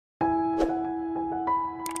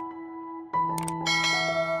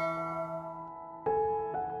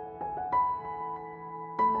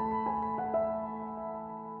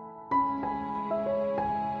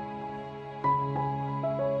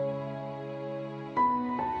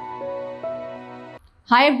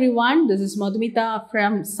Hi everyone, this is Madhumita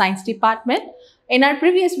from Science Department. In our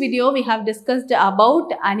previous video, we have discussed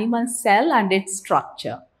about animal cell and its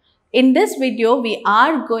structure. In this video, we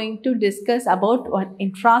are going to discuss about one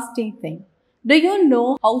interesting thing. Do you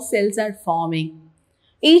know how cells are forming?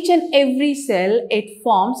 Each and every cell, it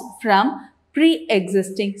forms from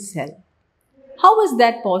pre-existing cell. How is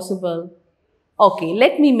that possible? Okay,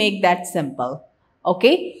 let me make that simple.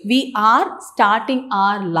 Okay, we are starting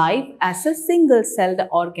our life as a single-celled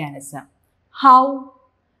organism. How?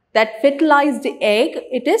 That fertilized egg,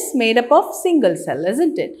 it is made up of single cell,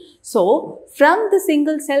 isn't it? So, from the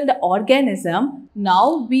single-celled organism,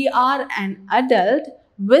 now we are an adult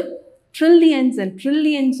with trillions and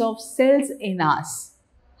trillions of cells in us.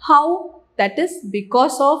 How? That is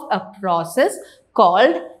because of a process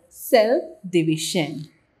called cell division.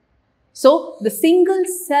 So, the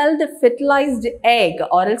single-celled fertilized egg,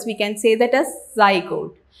 or else we can say that as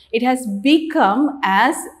zygote, it has become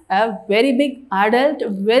as a very big adult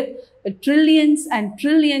with trillions and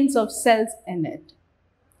trillions of cells in it.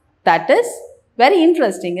 That is very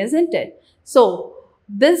interesting, isn't it? So,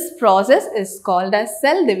 this process is called as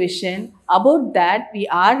cell division. About that, we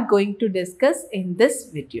are going to discuss in this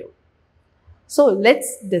video. So,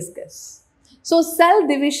 let's discuss. So, cell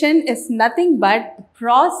division is nothing but the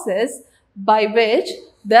process by which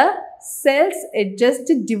the cells just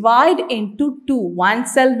divide into two. One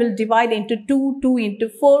cell will divide into two, two into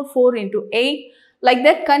four, four into eight. Like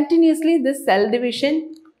that continuously this cell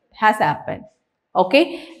division has happened.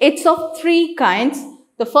 Okay, it's of three kinds.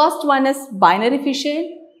 The first one is binary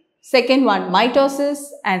fission, second one mitosis,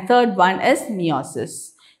 and third one is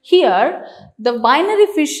meiosis. Here, the binary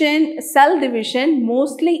fission cell division,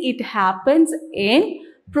 mostly it happens in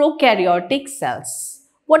prokaryotic cells.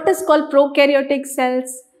 What is called prokaryotic cells?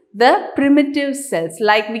 The primitive cells,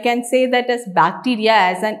 like we can say that as bacteria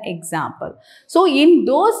as an example. So, in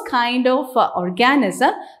those kind of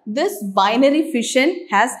organism, this binary fission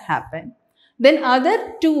has happened. Then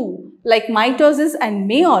other two like mitosis and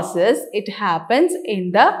meiosis, it happens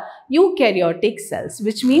in the eukaryotic cells,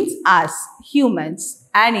 which means us, humans,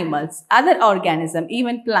 animals, other organisms,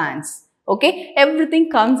 even plants. Okay, everything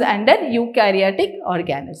comes under eukaryotic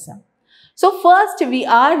organism. So first we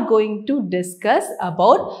are going to discuss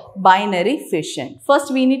about binary fission.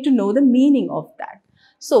 First we need to know the meaning of that.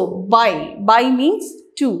 So bi means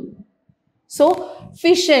two. So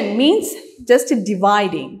fission means just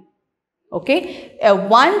dividing. Okay,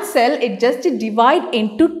 one cell, it just divide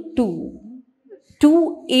into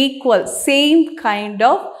two equal, same kind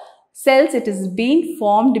of cells it is being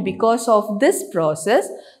formed because of this process.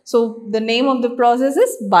 So, the name of the process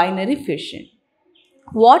is binary fission.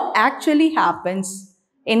 What actually happens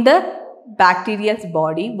in the bacterial's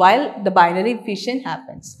body while the binary fission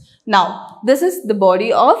happens? Now, this is the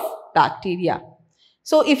body of bacteria.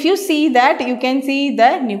 So, if you see that, you can see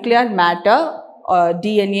the nuclear matter, or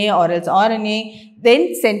DNA or else RNA,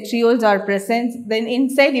 then centrioles are present, then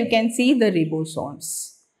inside you can see the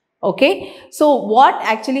ribosomes. Okay, so what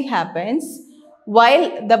actually happens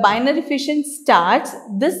while the binary fission starts,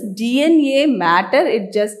 this DNA matter,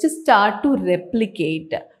 it just start to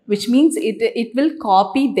replicate, which means it will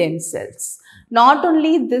copy themselves. Not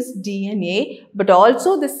only this DNA, but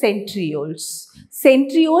also the centrioles.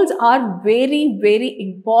 Centrioles are very, very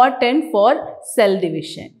important for cell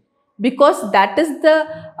division, because that is the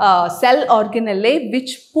cell organelle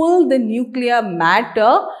which pull the nuclear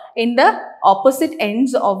matter in the opposite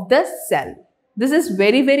ends of the cell. This is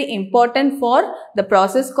very, very important for the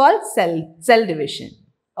process called cell division.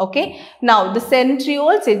 Okay. Now, the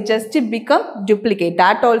centrioles, it just become duplicate.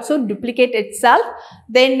 That also duplicate itself.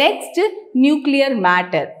 Then next, nuclear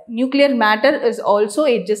matter. Nuclear matter is also,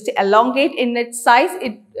 it just elongate in its size.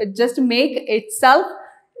 It just make itself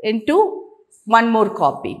into one more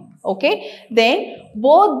copy. Okay, then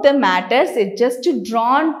both the matters, it just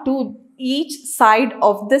drawn to each side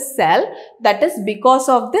of the cell, that is because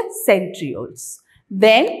of the centrioles.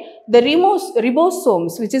 Then the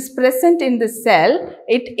ribosomes which is present in the cell,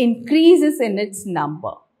 it increases in its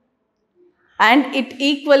number and it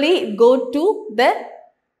equally go to the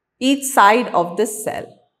each side of the cell.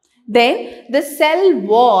 Then the cell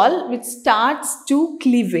wall which starts to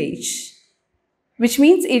cleavage, which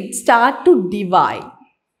means it start to divide.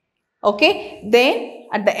 Okay, then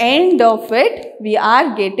at the end of it, we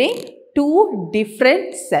are getting two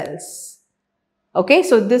different cells. Okay,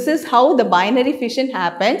 so this is how the binary fission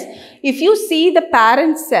happens. If you see the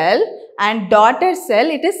parent cell and daughter cell,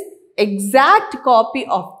 it is exact copy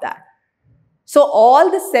of that. So all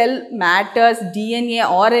the cell matters, DNA,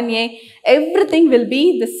 RNA, everything will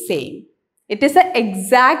be the same. It is an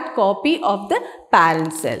exact copy of the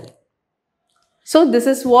parent cell. So this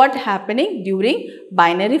is what happening during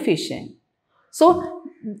binary fission. So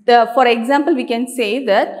for example, we can say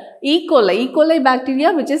that E. coli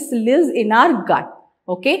bacteria which lives in our gut.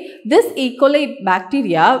 Okay, this E. coli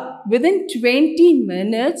bacteria within 20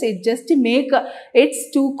 minutes it just make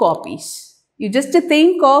its 2 copies. You just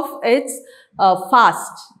think of its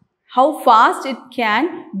fast, how fast it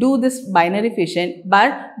can do this binary fission.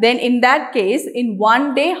 But then in that case, in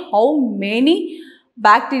one day, how many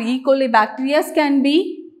bacteria, E. coli bacteria can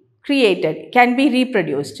be created, can be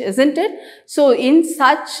reproduced, isn't it? So in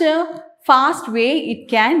such a fast way, it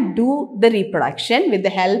can do the reproduction with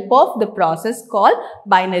the help of the process called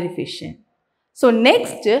binary fission. So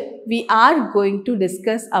next, we are going to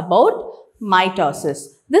discuss about mitosis.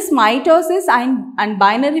 This mitosis and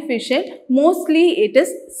binary fission, mostly it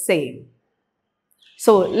is same.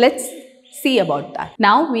 So let's see about that.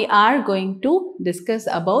 Now we are going to discuss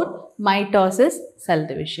about mitosis, cell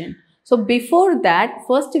division. So before that,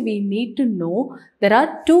 first we need to know there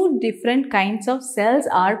are 2 different kinds of cells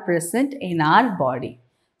are present in our body.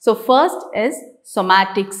 So first is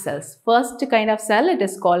somatic cells. First kind of cell, it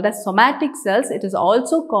is called as somatic cells. It is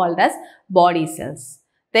also called as body cells.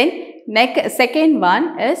 Then second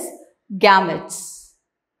one is gametes.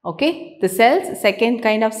 Okay, the cells, second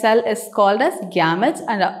kind of cell is called as gametes,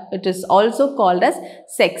 and it is also called as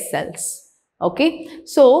sex cells. Okay,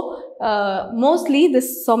 so mostly the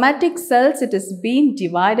somatic cells, it is being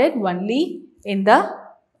divided only in the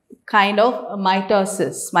kind of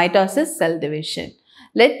mitosis cell division.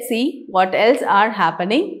 Let's see what else are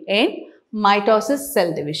happening in mitosis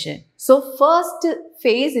cell division. So first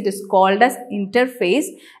phase, it is called as interphase.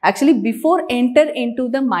 Actually, before enter into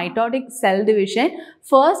the mitotic cell division,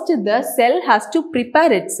 first the cell has to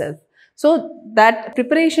prepare itself. So that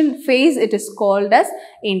preparation phase, it is called as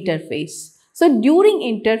interphase. So during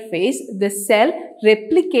interphase, the cell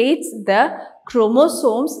replicates the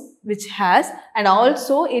chromosomes which has, and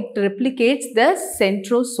also it replicates the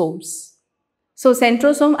centrosomes. So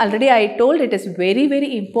centrosome, already I told, it is very,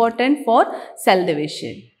 very important for cell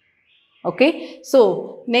division. Okay,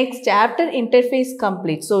 so next, after interphase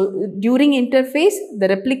complete. So during interphase, the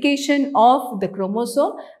replication of the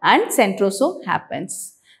chromosome and centrosome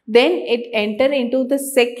happens. Then it enter into the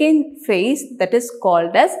second phase, that is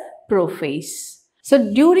called as prophase.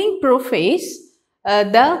 So during prophase,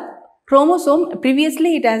 the chromosome,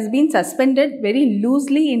 previously it has been suspended very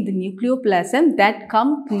loosely in the nucleoplasm, that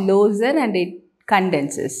come closer and it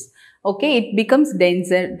condenses. Okay, it becomes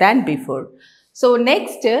denser than before. So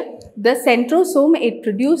next, the centrosome, it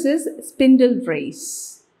produces spindle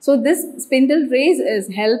rays. So this spindle rays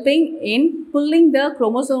is helping in pulling the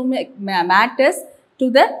chromosomic matters to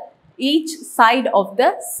the each side of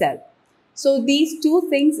the cell. So these 2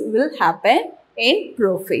 things will happen in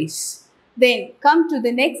prophase. Then come to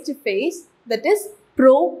the next phase, that is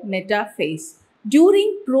pro-metaphase.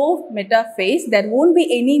 During pro-metaphase, there won't be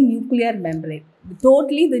any nuclear membrane.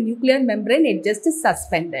 Totally the nuclear membrane, it just is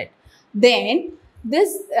suspended. Then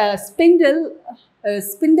this spindle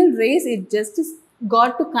rays, it just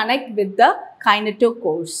got to connect with the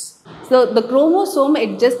kinetochores. So the chromosome,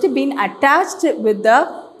 it just been attached with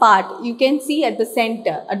the part. You can see at the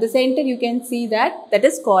center. At the center, you can see that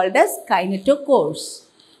is called as kinetochores.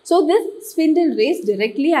 So this spindle rays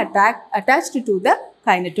directly attached to the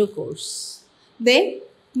kinetochores. Then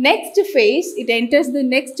next phase, it enters the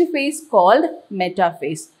next phase called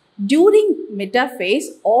metaphase. During metaphase,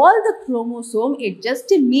 all the chromosome, it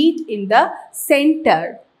just meet in the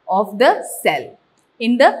center of the cell,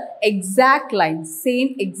 in the exact line,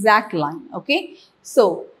 same exact line. Okay,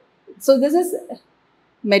 so this is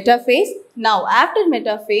metaphase. Now after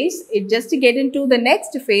metaphase, it just get into the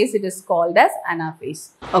next phase, it is called as anaphase.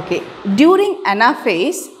 Okay, during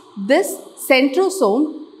anaphase, this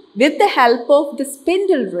centrosome, with the help of the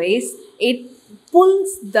spindle rays, it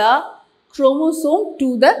pulls the chromosome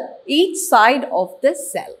to the each side of the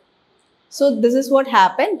cell. So this is what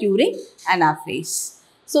happened during anaphase.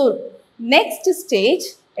 So next stage,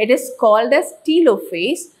 it is called as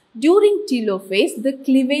telophase. During telophase, the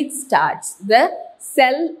cleavage starts. The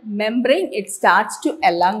cell membrane, it starts to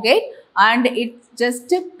elongate and it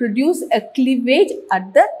just produce a cleavage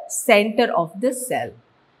at the center of the cell.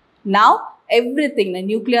 Now everything, the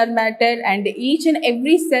nuclear matter and each and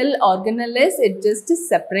every cell organelles, it just is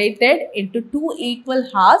separated into 2 equal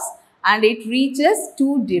halves and it reaches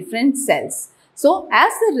 2 different cells. So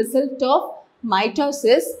as a result of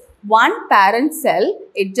mitosis, one parent cell,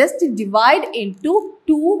 it just divide into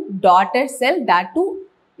 2 daughter cell, that too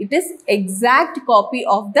it is exact copy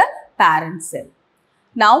of the parent cell.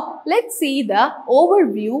 Now let's see the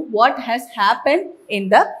overview what has happened in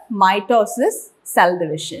the mitosis cell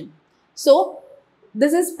division. So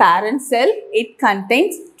this is parent cell. It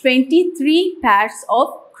contains 23 pairs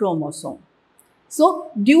of chromosome.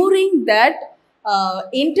 So during that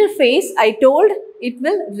interphase, I told it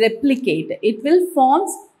will replicate. It will form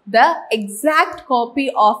the exact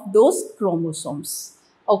copy of those chromosomes.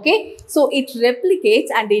 Okay, so it replicates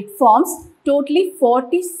and it forms totally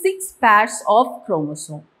 46 pairs of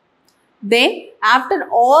chromosome. Then after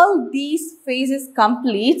all these phases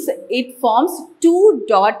completes, it forms two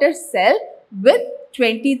daughter cell with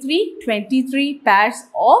 23 pairs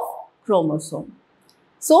of chromosome.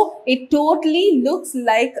 So it totally looks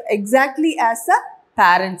like exactly as a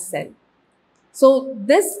parent cell. So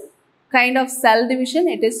this kind of cell division,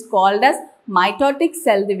 it is called as mitotic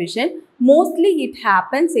cell division. Mostly it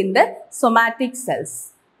happens in the somatic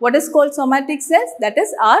cells. What is called somatic cells? That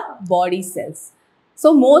is our body cells.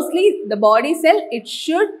 So mostly the body cell, it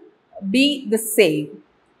should be the same.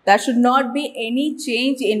 There should not be any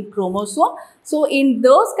change in chromosome. So in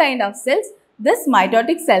those kind of cells, this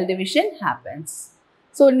mitotic cell division happens.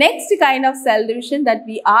 So next kind of cell division that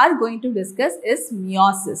we are going to discuss is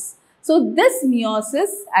meiosis. So this meiosis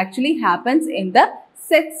actually happens in the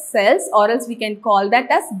sex cells, or else we can call that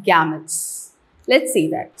as gametes. Let's see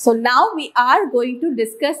that. So now we are going to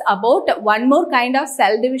discuss about one more kind of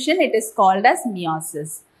cell division. It is called as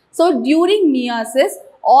meiosis. So during meiosis,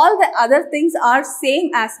 all the other things are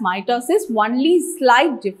same as mitosis, only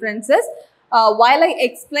slight differences. While I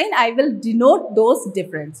explain, I will denote those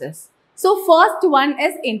differences. So first one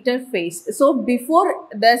is interphase. So before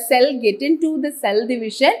the cell get into the cell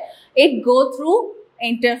division, it go through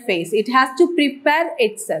interphase. It has to prepare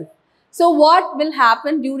itself. So what will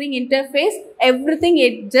happen during interphase? Everything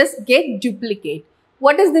it just get duplicate.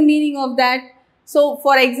 What is the meaning of that? So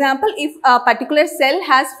for example, if a particular cell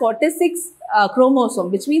has 46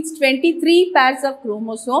 chromosome, which means 23 pairs of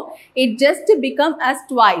chromosome, it just become as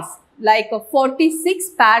twice, like 46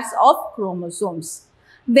 pairs of chromosomes.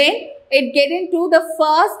 Then it get into the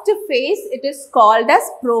first phase. It is called as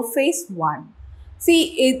prophase 1.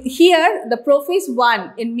 See, here the prophase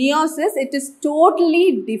 1 in meiosis, it is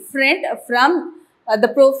totally different from the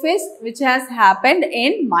prophase which has happened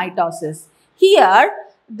in mitosis. Here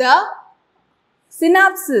the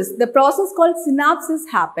synapses, the process called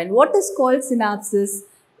synapses happen. What is called synapses?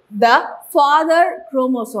 The father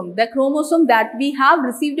chromosome, the chromosome that we have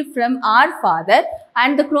received from our father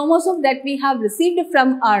and the chromosome that we have received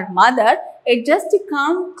from our mother, it just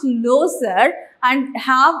come closer and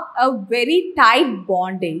have a very tight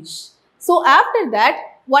bondage. So after that,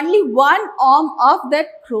 only one arm of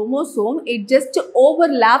that chromosome, it just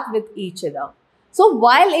overlap with each other. So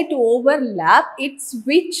while it overlap, it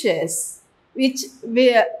switches, which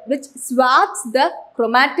swaps the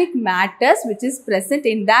chromatic matters which is present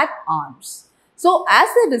in that arms. So as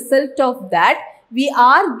a result of that, we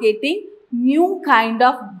are getting new kind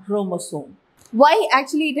of chromosome. Why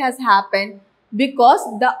actually it has happened? Because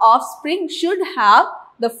the offspring should have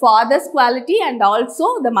the father's quality and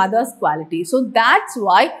also the mother's quality. So that's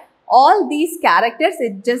why all these characters,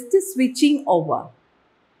 it just is switching over.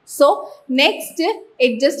 So next,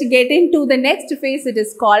 it just get into the next phase. It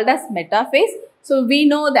is called as metaphase. So we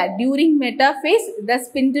know that during metaphase, the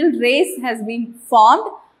spindle race has been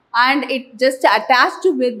formed and it just attached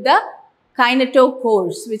with the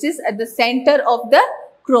kinetochores, which is at the center of the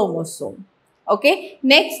chromosome. Okay,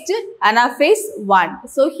 next anaphase 1.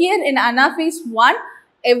 So here in anaphase 1,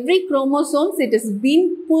 every chromosomes, it is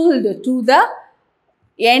being pulled to the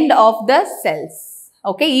end of the cells.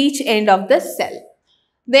 Okay, each end of the cell.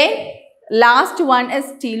 Then last one is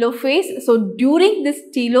telophase. So during this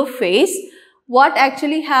telophase, what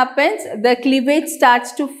actually happens? The cleavage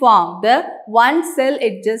starts to form. The one cell,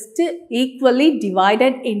 it just equally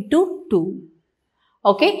divided into two.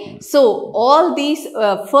 Okay, so all these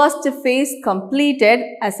first phase completed.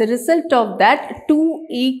 As a result of that, two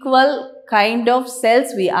equal kind of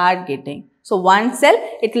cells we are getting. So one cell,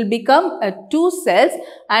 it will become two cells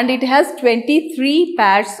and it has 23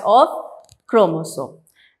 pairs of chromosome.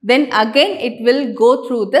 Then again it will go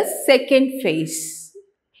through the second phase.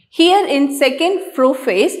 Here in second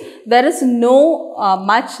prophase, there is no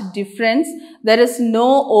much difference. There is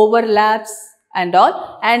no overlaps and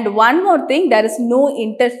all. And one more thing, there is no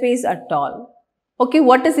interphase at all. Okay,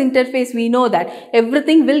 what is interphase? We know that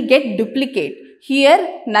everything will get duplicate.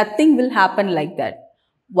 Here, nothing will happen like that.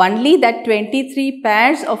 Only that 23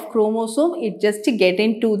 pairs of chromosome, it just get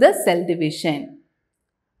into the cell division.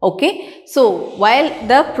 Okay, so while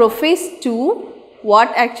the prophase 2,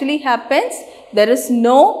 what actually happens? There is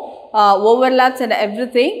no overlaps and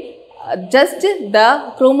everything. Just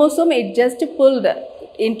the chromosome, it just pulled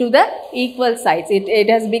into the equal sides. It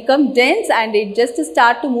has become dense and it just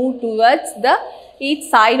start to move towards the each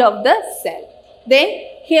side of the cell. Then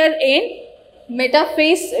here in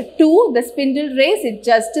metaphase 2, the spindle rays, it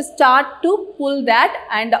just start to pull that,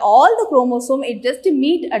 and all the chromosome, it just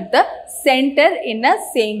meet at the center in a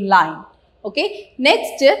same line. Okay.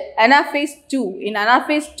 Next, anaphase 2. In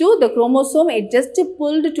anaphase 2, the chromosome, it just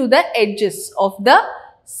pulled to the edges of the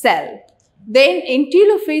cell. Then in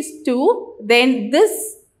telophase 2, then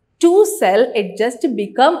this 2 cell, it just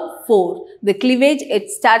become 4. The cleavage, it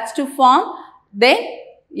starts to form. Then,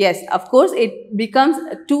 yes, of course, it becomes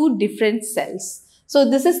 2 different cells. So,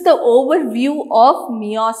 this is the overview of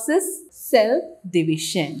meiosis cell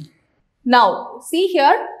division. Now, see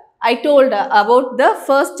here, I told about the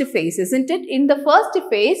first phase, isn't it? In the first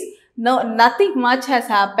phase, nothing much has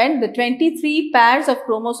happened. The 23 pairs of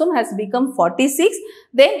chromosome has become 46.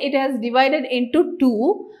 Then it has divided into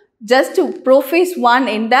 2. Just to prophase 1,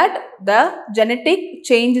 in that the genetic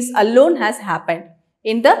changes alone has happened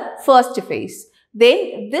in the first phase.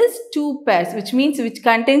 Then this 2 pairs, which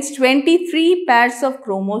contains 23 pairs of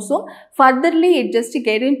chromosome, furtherly it just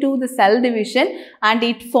get into the cell division and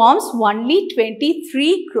it forms only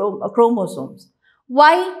 23 chromosomes.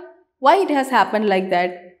 Why it has happened like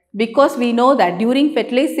that? Because we know that during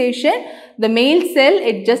fertilization, the male cell,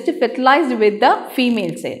 it just fertilized with the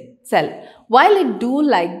female cell. While it do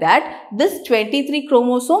like that, this 23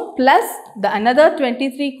 chromosome plus the another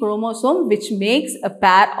 23 chromosome, which makes a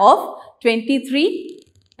pair of 23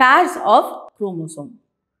 pairs of chromosome.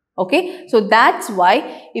 Okay. So, that's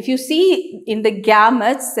why if you see in the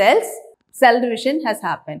gamete cells, cell division has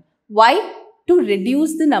happened. Why? To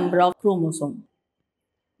reduce the number of chromosome.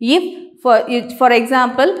 If for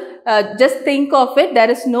example, just think of it,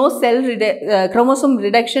 there is no chromosome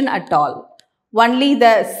reduction at all. Only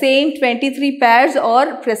the same 23 pairs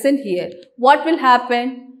are present here. What will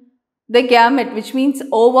happen? The gamete, which means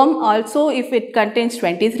ovum also, if it contains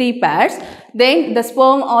 23 pairs, then the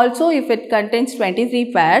sperm also, if it contains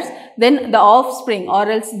 23 pairs, then the offspring or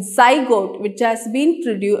else zygote, which has been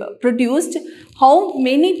produced, how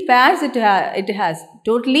many pairs it has?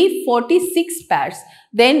 Totally 46 pairs.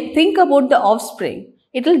 Then think about the offspring.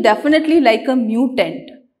 It will definitely like a mutant.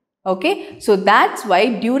 Okay, so that's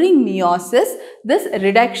why during meiosis, this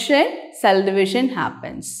reduction cell division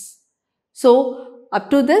happens. So,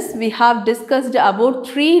 up to this, we have discussed about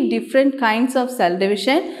 3 different kinds of cell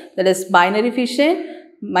division, that is binary fission,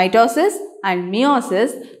 mitosis and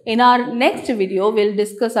meiosis. In our next video, we will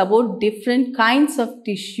discuss about different kinds of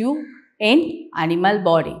tissue in animal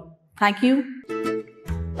body. Thank you.